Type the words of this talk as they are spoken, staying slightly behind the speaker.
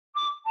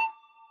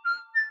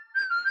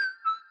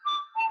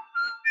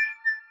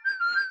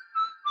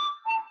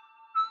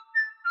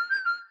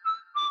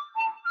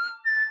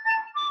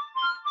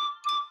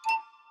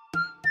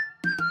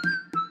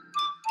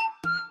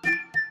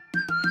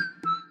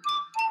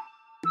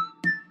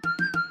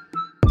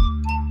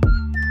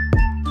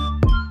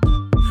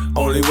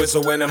Only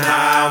whistle when I'm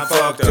high, I'm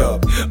fucked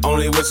up.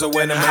 Only whistle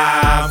when I'm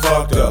high, I'm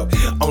fucked up.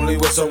 Only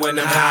whistle when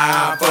I'm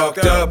high, I'm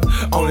fucked up.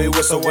 Only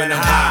whistle when I'm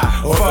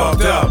high, or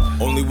fucked up.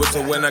 Only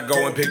whistle when I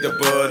go and pick the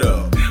bud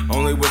up.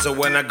 Only whistle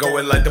when I go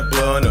and light the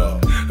blunt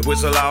up.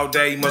 Whistle all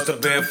day, must have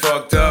been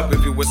fucked up.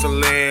 If you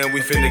whistling,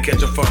 we finna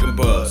catch a fucking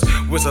buzz.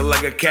 Whistle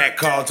like a cat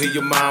call to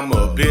your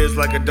mama. Biz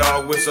like a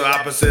dog whistle,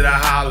 opposite a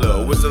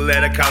holler. Whistle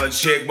at a college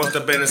chick, must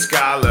have been a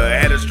scholar.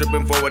 Had her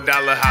stripping for $1,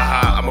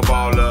 haha, I'm a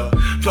baller.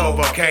 Flow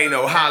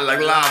volcano, hot like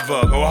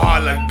lava, go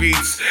hard like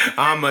beats.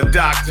 I'm a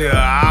doctor,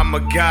 I'm a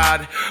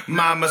god,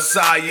 my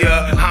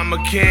messiah. I'm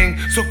a king,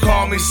 so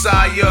call me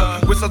sire.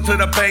 Whistle to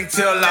the bank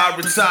till I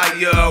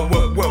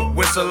retire.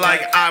 Whistle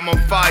like I'm on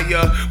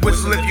fire.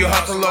 Whistle if you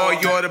hustle or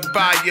you're the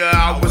buyer.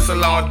 I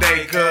whistle all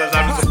day cause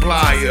I'm the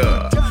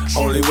supplier.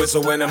 Only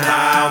whistle when I'm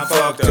high, I'm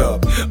fucked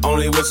up.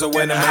 Only whistle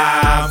when I'm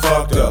high, I'm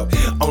fucked up.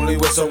 Only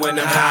whistle when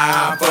I'm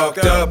high, I'm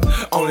fucked up.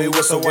 Only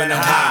whistle when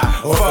I'm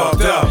high, or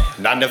fucked up.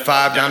 9 to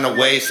 5 down the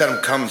way, said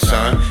I'm coming,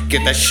 son.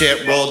 Get that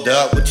shit rolled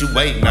up, what you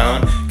waiting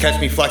on? Catch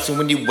me flexing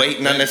when you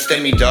waiting,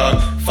 understand me, dog.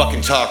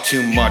 Fucking talk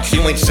too much,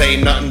 you ain't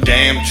saying nothing,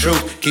 damn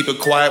truth. Keep it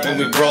quiet when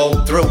we roll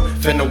through.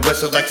 Finna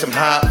whistle like some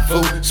hot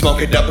food.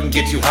 Smoke it up and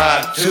get you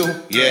high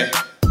too, yeah.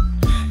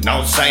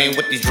 No saying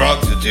what these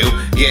drugs will do.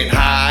 Getting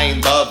high, I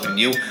ain't loving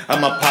you.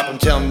 I'ma pop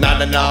until I'm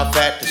not enough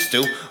at the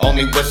stew.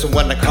 Only whistle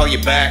when I call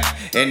you back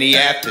in the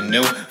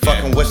afternoon.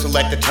 Fucking whistle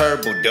like the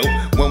turbo do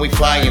when we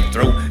flying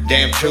through.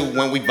 Damn true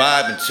when we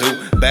vibing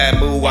too. Bad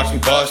mood, watch me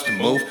bust a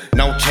move.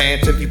 No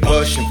chance if you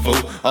pushing,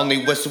 fool.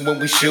 Only whistle when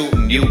we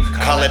shooting you.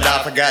 Call it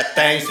off, I got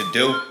things to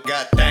do.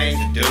 Got things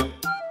to do.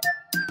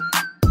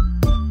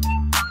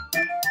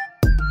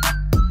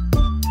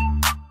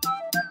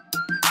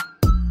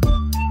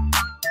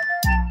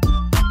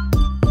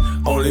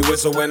 Only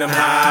whistle when I'm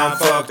high, I'm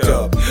fucked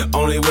up.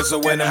 Only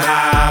whistle when I'm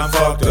high, I'm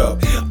fucked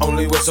up.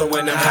 Only whistle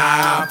when I'm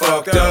high, I'm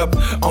fucked up.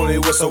 Only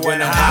whistle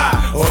when I'm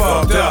high, or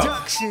fucked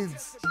up.